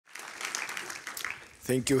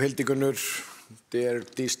Thank you, Hildigunnur, dear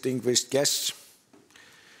distinguished guests.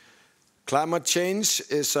 Climate change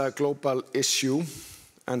is a global issue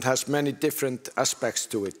and has many different aspects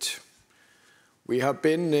to it. We have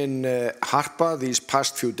been in Harpa these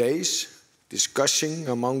past few days discussing,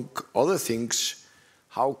 among other things,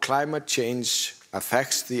 how climate change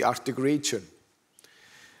affects the Arctic region,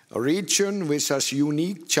 a region which has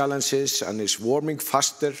unique challenges and is warming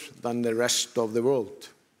faster than the rest of the world.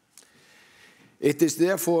 It is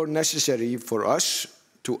therefore necessary for us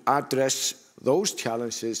to address those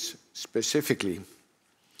challenges specifically.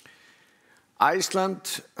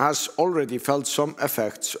 Iceland has already felt some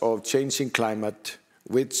effects of changing climate,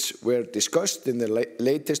 which were discussed in the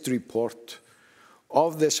latest report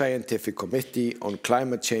of the Scientific Committee on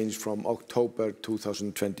Climate Change from October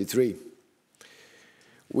 2023.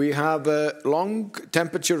 We have long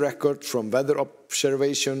temperature records from weather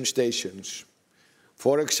observation stations,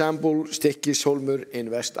 for example, Stykkishólmur in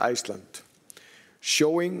West Iceland,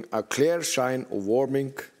 showing a clear sign of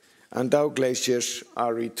warming, and our glaciers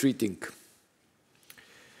are retreating.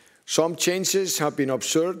 Some changes have been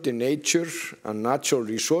observed in nature and natural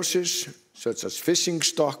resources, such as fishing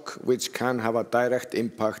stock, which can have a direct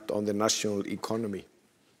impact on the national economy.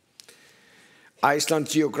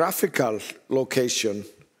 Iceland's geographical location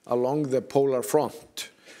along the polar front,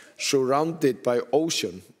 surrounded by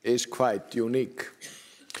ocean, is quite unique.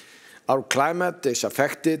 Our climate is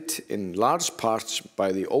affected in large parts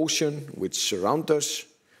by the ocean which surrounds us,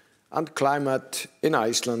 and climate in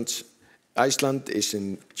Iceland is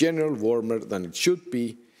in general warmer than it should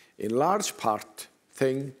be, in large part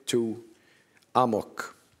thanks to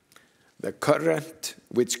AMOC, the current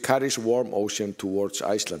which carries warm ocean towards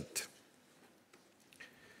Iceland.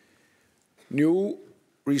 New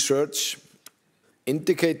research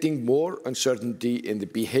indicating more uncertainty in the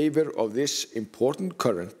behavior of this important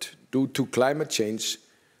current due to climate change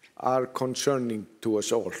are concerning to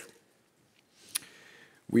us all.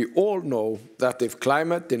 We all know that if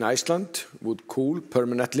climate in Iceland would cool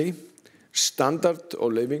permanently, standard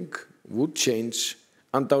of living would change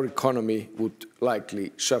and our economy would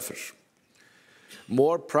likely suffer.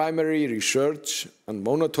 More primary research and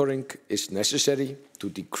monitoring is necessary to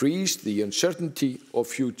decrease the uncertainty of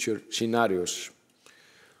future scenarios.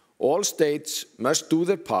 All states must do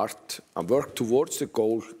their part and work towards the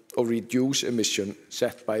goal of reduced emissions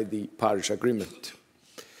set by the Paris Agreement.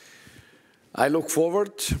 I look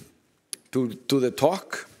forward to the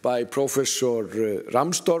talk by Professor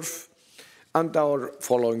Rahmstorf and our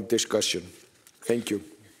following discussion. Thank you.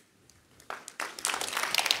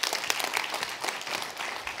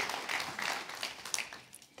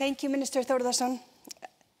 Thank you, Minister Þórðarson.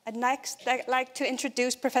 I'd next like to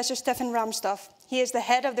introduce Professor Stefan Rahmstorf. He is the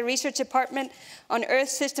head of the Research Department on Earth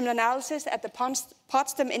System Analysis at the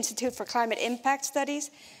Potsdam Institute for Climate Impact Studies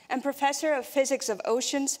and Professor of Physics of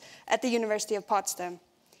Oceans at the University of Potsdam.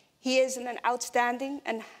 He is an outstanding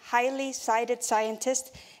and highly cited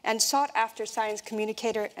scientist and sought-after science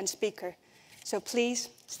communicator and speaker. So please,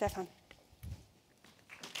 Stefan.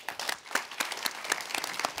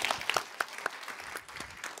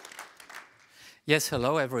 Yes,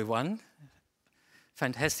 hello everyone.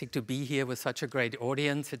 Fantastic to be here with such a great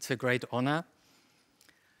audience. It's a great honor.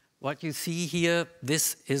 What you see here,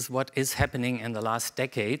 this is what is happening in the last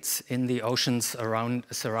decades in the oceans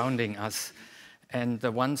surrounding us. And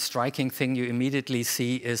the one striking thing you immediately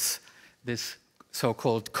see is this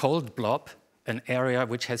so-called cold blob, an area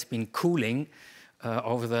which has been cooling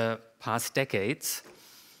over the past decades.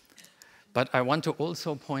 But I want to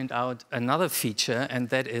also point out another feature, and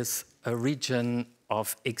that is a region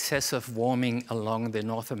of excessive warming along the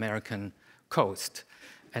North American coast.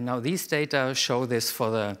 And now these data show this for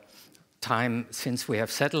the time since we have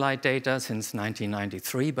satellite data, since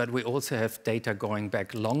 1993, but we also have data going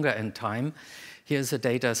back longer in time. Here's a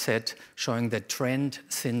data set showing the trend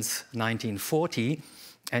since 1940,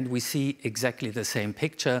 and we see exactly the same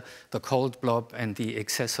picture, the cold blob and the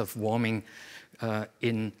excessive warming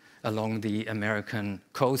along the American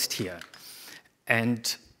coast here.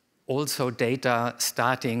 And also data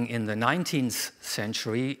starting in the 19th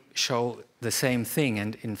century show the same thing.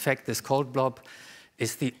 And in fact, this cold blob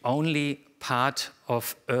is the only part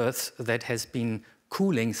of Earth that has been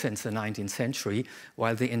cooling since the 19th century,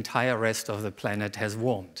 while the entire rest of the planet has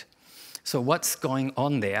warmed. So what's going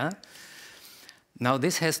on there? Now,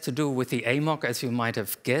 this has to do with the AMOC, as you might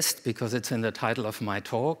have guessed, because it's in the title of my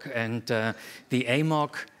talk. And the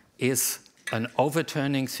AMOC is an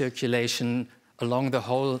overturning circulation along the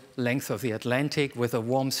whole length of the Atlantic with a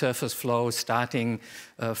warm surface flow starting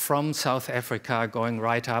from South Africa, going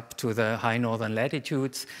right up to the high northern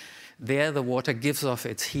latitudes. There, the water gives off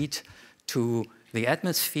its heat to the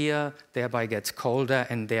atmosphere thereby gets colder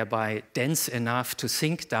and thereby dense enough to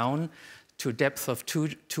sink down to a depth of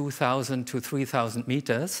 2,000 to 3,000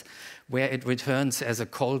 meters, where it returns as a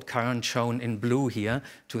cold current shown in blue here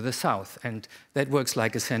to the south. And that works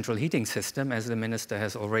like a central heating system, as the minister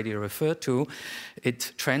has already referred to.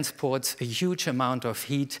 It transports a huge amount of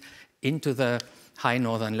heat into the high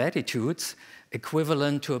northern latitudes,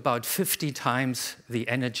 equivalent to about 50 times the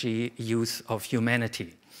energy use of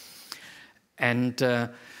humanity. And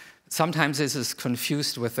sometimes this is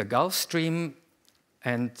confused with the Gulf Stream,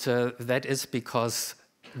 and that is because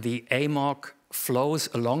the AMOC flows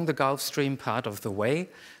along the Gulf Stream part of the way,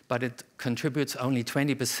 but it contributes only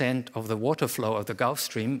 20% of the water flow of the Gulf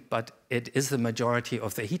Stream, but it is the majority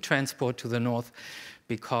of the heat transport to the north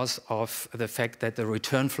because of the fact that the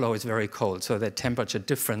return flow is very cold. So that temperature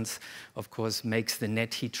difference, of course, makes the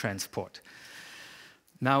net heat transport.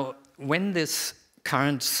 Now, when this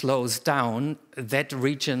current slows down, that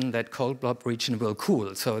region, that cold blob region, will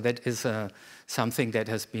cool. So that is something that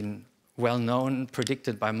has been well known,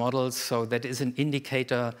 predicted by models. So that is an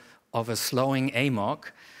indicator of a slowing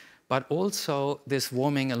AMOC. But also, this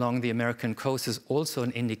warming along the American coast is also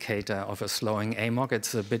an indicator of a slowing AMOC.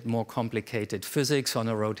 It's a bit more complicated physics on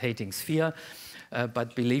a rotating sphere.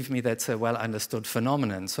 But believe me, that's a well-understood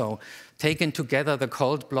phenomenon. So taken together, the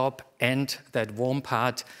cold blob and that warm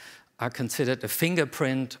part are considered a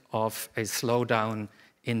fingerprint of a slowdown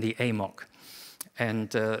in the AMOC. And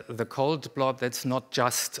the cold blob, that's not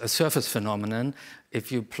just a surface phenomenon.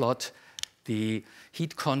 If you plot the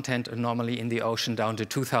heat content anomaly in the ocean down to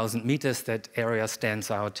 2,000 meters, that area stands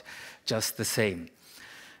out just the same.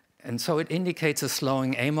 And so it indicates a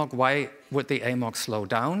slowing AMOC. Why would the AMOC slow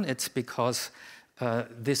down? It's because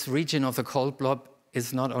this region of the cold blob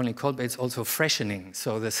is not only cold, but it's also freshening.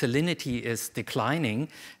 So the salinity is declining,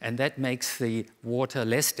 and that makes the water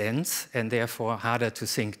less dense and therefore harder to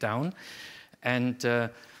sink down. And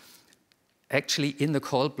actually, in the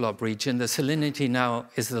cold blob region, the salinity now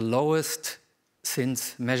is the lowest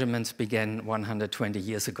since measurements began 120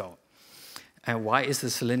 years ago. And why is the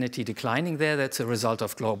salinity declining there? That's a result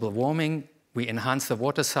of global warming. We enhance the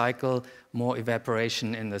water cycle, more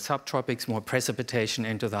evaporation in the subtropics, more precipitation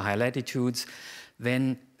into the high latitudes.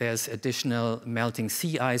 Then there's additional melting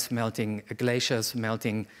sea ice, melting glaciers,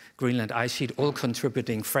 melting Greenland ice sheet, all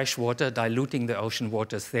contributing fresh water, diluting the ocean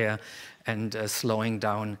waters there, and slowing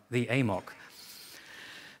down the AMOC.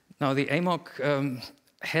 Now, the AMOC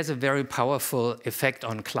has a very powerful effect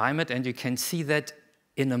on climate, and you can see that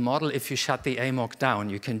in a model if you shut the AMOC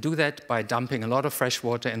down. You can do that by dumping a lot of fresh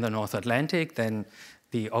water in the North Atlantic, then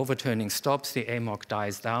the overturning stops, the AMOC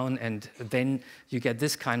dies down, and then you get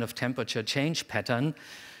this kind of temperature change pattern.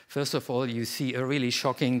 First of all, you see a really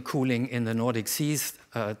shocking cooling in the Nordic seas,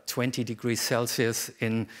 20 degrees Celsius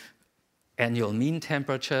in annual mean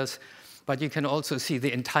temperatures. But you can also see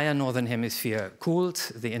the entire northern hemisphere cools,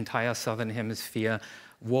 the entire southern hemisphere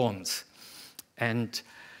warms. And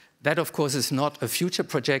that, of course, is not a future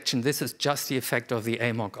projection. This is just the effect of the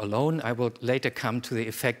AMOC alone. I will later come to the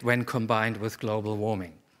effect when combined with global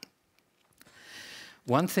warming.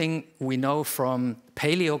 One thing we know from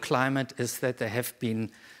paleoclimate is that there have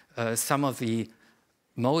been some of the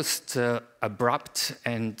most abrupt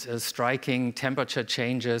and striking temperature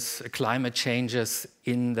changes, climate changes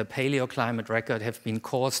in the paleoclimate record have been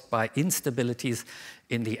caused by instabilities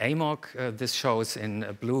in the AMOC. This shows in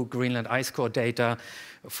blue Greenland ice core data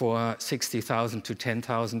for 60,000 to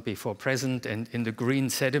 10,000 before present, and in the green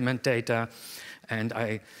sediment data. And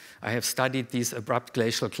I have studied these abrupt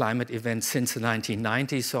glacial climate events since the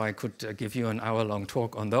 1990s, so I could give you an hour-long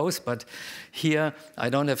talk on those. But here, I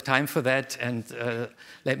don't have time for that. And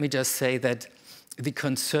let me just say that the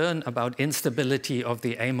concern about instability of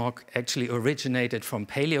the AMOC actually originated from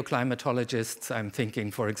paleoclimatologists. I'm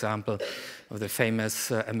thinking, for example, of the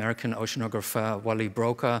famous American oceanographer Wally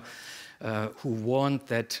Broker, who warned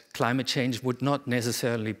that climate change would not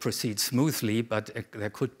necessarily proceed smoothly, but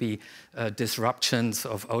there could be disruptions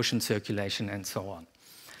of ocean circulation and so on.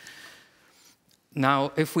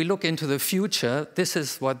 Now, if we look into the future, this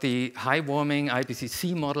is what the high warming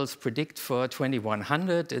IPCC models predict for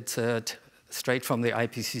 2100. It's straight from the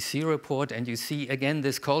IPCC report, and you see again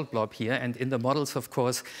this cold blob here. And in the models, of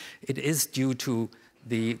course, it is due to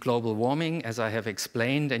the global warming, as I have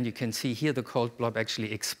explained, and you can see here the cold blob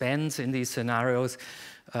actually expands in these scenarios,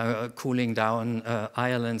 cooling down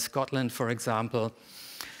Ireland, Scotland, for example.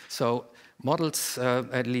 So models,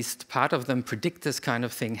 at least part of them, predict this kind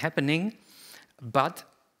of thing happening, but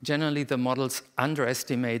generally the models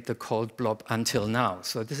underestimate the cold blob until now.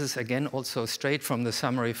 So this is again also straight from the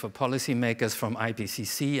summary for policymakers from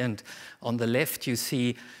IPCC, and on the left you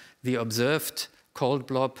see the observed cold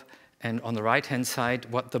blob, and on the right-hand side,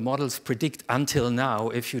 what the models predict until now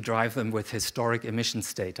if you drive them with historic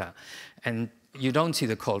emissions data. And you don't see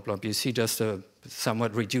the cold blob, you see just a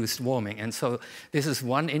somewhat reduced warming. And so this is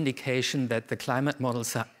one indication that the climate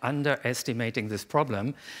models are underestimating this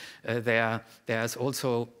problem. There's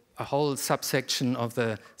also a whole subsection of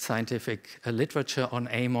the scientific literature on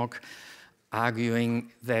AMOC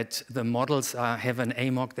arguing that the models have an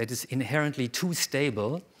AMOC that is inherently too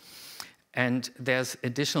stable. And there's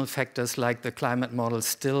additional factors like the climate models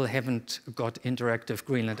still haven't got interactive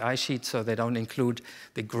Greenland ice sheets, so they don't include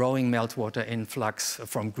the growing meltwater influx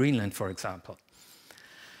from Greenland, for example.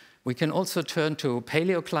 We can also turn to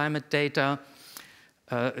paleoclimate data.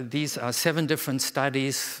 These are 7 different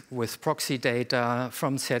studies with proxy data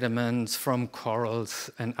from sediments, from corals,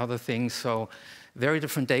 and other things. So very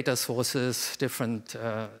different data sources, different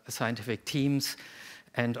scientific teams,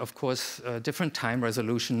 and of course, different time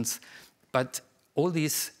resolutions. But all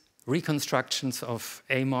these reconstructions of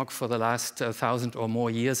AMOC for the last 1,000 or more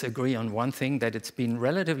years agree on one thing, that it's been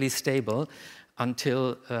relatively stable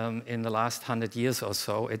until in the last 100 years or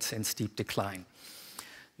so, it's in steep decline.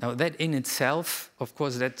 Now that in itself, of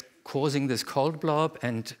course, that's causing this cold blob,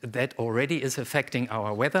 and that already is affecting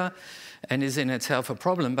our weather and is in itself a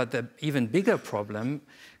problem. But the even bigger problem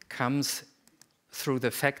comes through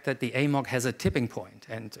the fact that the AMOC has a tipping point.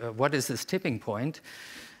 And what is this tipping point?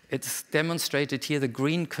 It's demonstrated here. The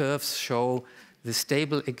green curves show the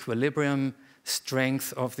stable equilibrium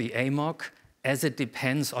strength of the AMOC as it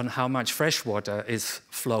depends on how much fresh water is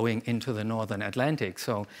flowing into the northern Atlantic.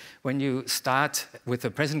 So when you start with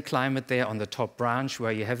the present climate there on the top branch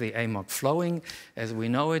where you have the AMOC flowing as we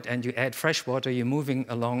know it, and you add fresh water, you're moving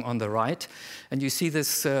along on the right, and you see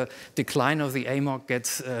this decline of the AMOC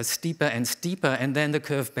gets steeper and steeper, and then the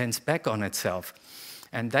curve bends back on itself.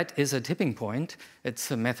 And that is a tipping point.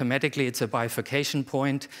 It's mathematically, it's a bifurcation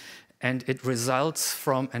point, and it results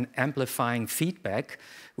from an amplifying feedback,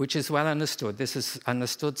 which is well understood. This is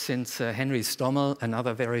understood since Henry Stommel,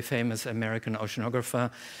 another very famous American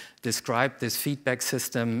oceanographer, described this feedback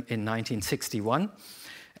system in 1961.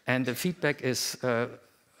 And the feedback is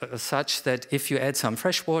such that if you add some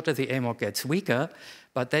fresh water, the AMOC gets weaker,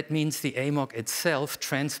 but that means the AMOC itself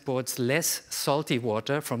transports less salty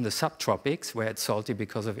water from the subtropics, where it's salty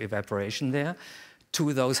because of evaporation there,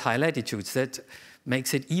 to those high latitudes. That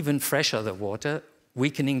makes it even fresher, the water,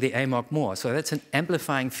 weakening the AMOC more. So that's an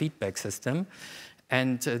amplifying feedback system.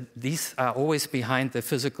 And these are always behind the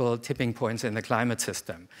physical tipping points in the climate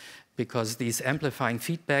system, because these amplifying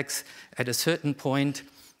feedbacks at a certain point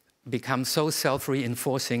become so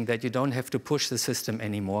self-reinforcing that you don't have to push the system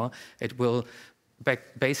anymore. It will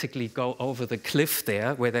basically go over the cliff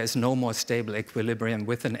there where there's no more stable equilibrium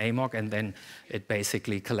with an AMOC, and then it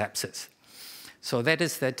basically collapses. So that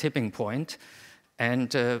is that tipping point.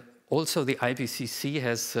 And also the IPCC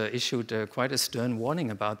has issued quite a stern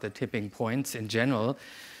warning about the tipping points in general,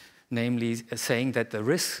 namely saying that the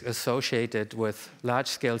risks associated with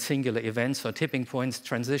large-scale singular events or tipping points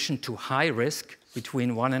transition to high risk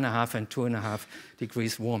between 1.5 and 2.5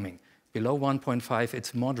 degrees warming. Below 1.5,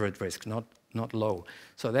 it's moderate risk, not low.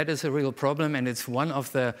 So that is a real problem, and it's one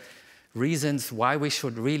of the reasons why we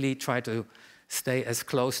should really try to stay as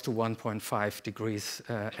close to 1.5 degrees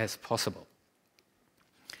as possible.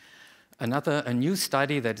 A new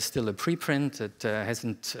study that is still a preprint, that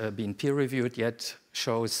hasn't been peer-reviewed yet,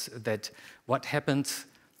 shows that what happens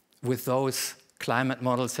with those climate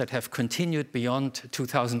models that have continued beyond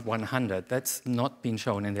 2100. That's not been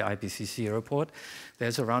shown in the IPCC report.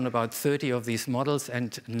 There's around about 30 of these models,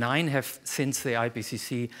 and 9 have, since the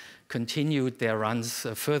IPCC, continued their runs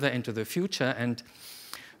further into the future. And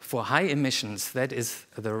for high emissions, that is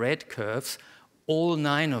the red curves, all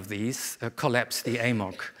 9 of these collapse the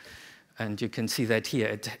AMOC. And you can see that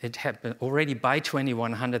here. It happened already by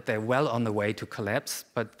 2100. They're well on the way to collapse,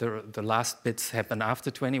 but the last bits happen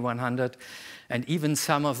after 2100. And even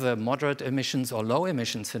some of the moderate emissions or low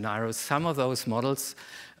emission scenarios, some of those models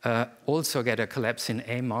also get a collapse in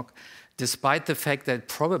AMOC, despite the fact that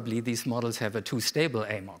probably these models have a too stable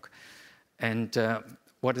AMOC. And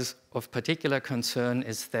what is of particular concern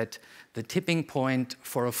is that the tipping point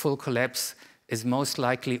for a full collapse is most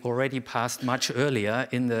likely already passed much earlier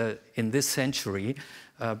in this century,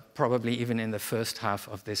 probably even in the first half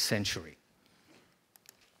of this century.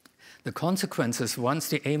 The consequences, once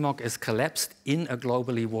the AMOC is collapsed in a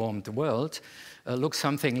globally warmed world, look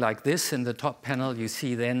something like this. In the top panel, you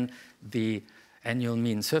see then the annual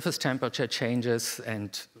mean surface temperature changes,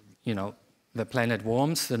 and the planet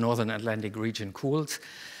warms, the northern Atlantic region cools.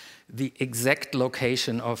 The exact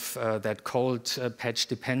location of that cold patch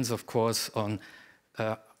depends, of course, on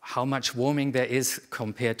how much warming there is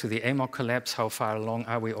compared to the AMOC collapse, how far along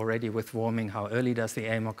are we already with warming, how early does the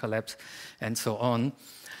AMOC collapse, and so on.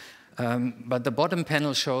 But the bottom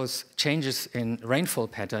panel shows changes in rainfall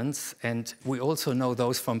patterns, and we also know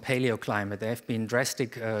those from paleoclimate. There have been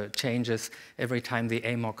drastic changes every time the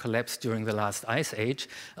AMOC collapsed during the last ice age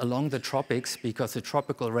along the tropics, because the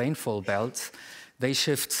tropical rainfall belts, they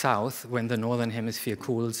shift south when the northern hemisphere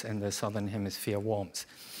cools and the southern hemisphere warms.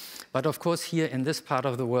 But of course, here in this part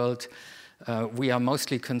of the world, we are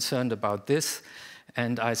mostly concerned about this.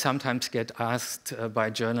 And I sometimes get asked by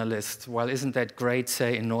journalists, well, isn't that great,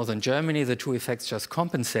 say, in northern Germany, the two effects just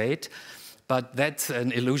compensate? But that's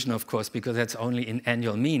an illusion, of course, because that's only in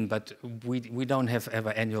annual mean. But we don't have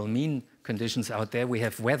ever annual mean conditions out there. We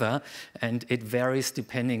have weather, and it varies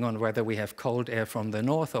depending on whether we have cold air from the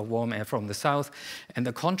north or warm air from the south. And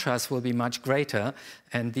the contrast will be much greater.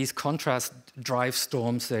 And these contrasts drive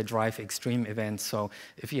storms, they drive extreme events. So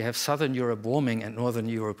if you have southern Europe warming and northern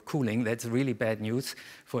Europe cooling, that's really bad news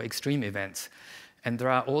for extreme events. And there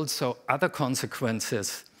are also other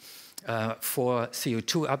consequences for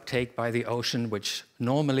CO2 uptake by the ocean, which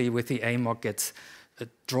normally with the AMOC gets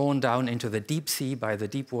drawn down into the deep sea by the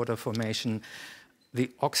deep water formation. The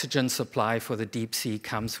oxygen supply for the deep sea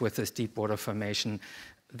comes with this deep water formation.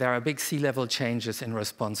 There are big sea level changes in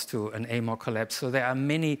response to an AMOC collapse, so there are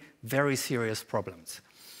many very serious problems.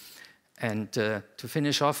 And to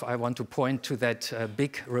finish off, I want to point to that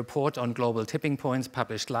big report on global tipping points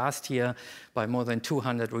published last year by more than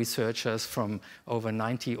 200 researchers from over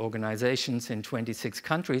 90 organizations in 26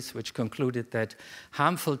 countries, which concluded that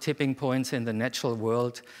harmful tipping points in the natural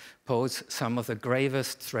world pose some of the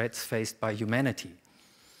gravest threats faced by humanity.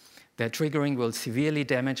 Their triggering will severely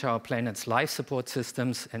damage our planet's life support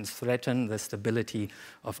systems and threaten the stability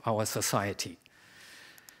of our society.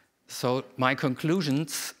 So my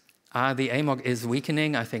conclusions are the AMOC is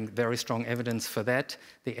weakening. I think very strong evidence for that.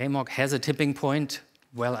 The AMOC has a tipping point,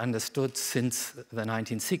 well understood since the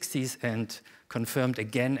 1960s and confirmed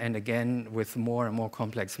again and again with more and more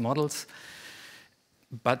complex models.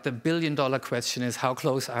 But the billion-dollar question is, how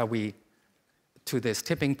close are we to this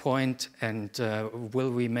tipping point, and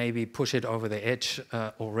will we maybe push it over the edge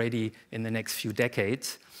already in the next few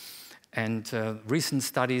decades? And recent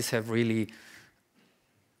studies have really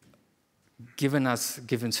given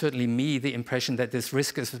certainly me the impression that this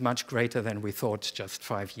risk is much greater than we thought just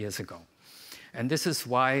 5 years ago. And this is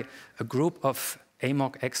why a group of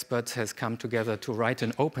AMOC experts has come together to write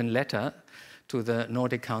an open letter to the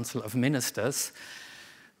Nordic Council of Ministers,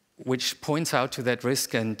 which points out to that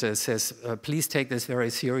risk and says, please take this very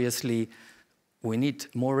seriously. We need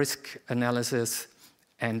more risk analysis.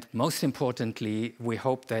 And most importantly, we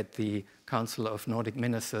hope that the Council of Nordic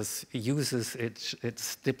Ministers uses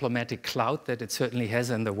its diplomatic clout that it certainly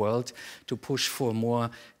has in the world to push for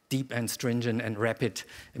more deep and stringent and rapid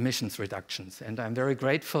emissions reductions. And I'm very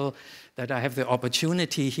grateful that I have the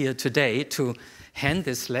opportunity here today to hand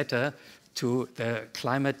this letter to the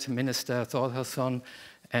Climate Minister Þórðarson.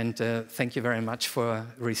 And thank you very much for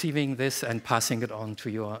receiving this and passing it on to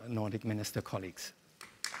your Nordic Minister colleagues.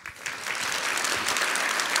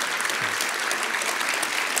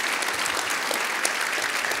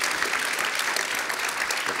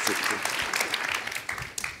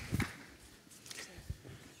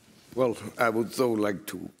 Well, I would though like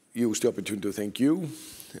to use the opportunity to thank you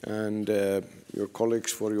and your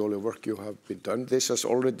colleagues for all the work you have been done. This has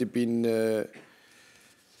already been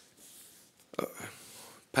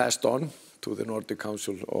passed on to the Nordic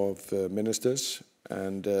Council of Ministers,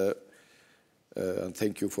 and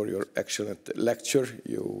thank you for your excellent lecture.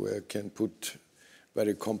 You can put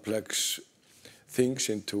very complex things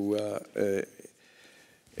into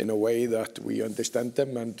in a way that we understand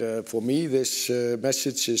them. And for me, this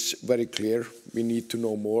message is very clear. We need to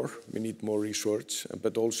know more. We need more research,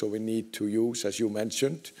 but also we need to use, as you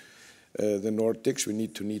mentioned, the Nordics. We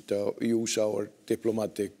need to use our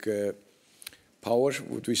diplomatic power,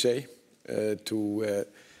 would we say, to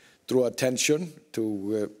draw attention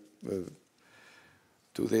to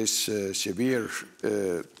this severe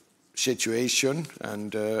situation,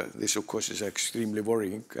 and this of course is extremely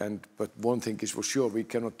worrying. But one thing is for sure, we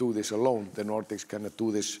cannot do this alone. The Nordics cannot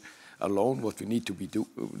do this alone, what we need to be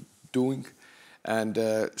doing. And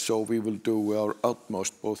so we will do our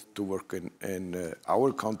utmost both to work in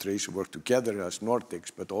our countries, work together as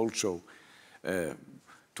Nordics, but also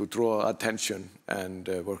to draw attention and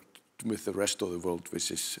work with the rest of the world, which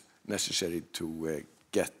is necessary to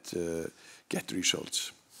get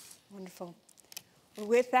results. Wonderful. Well,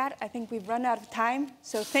 with that, I think we've run out of time.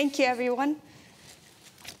 So thank you, everyone.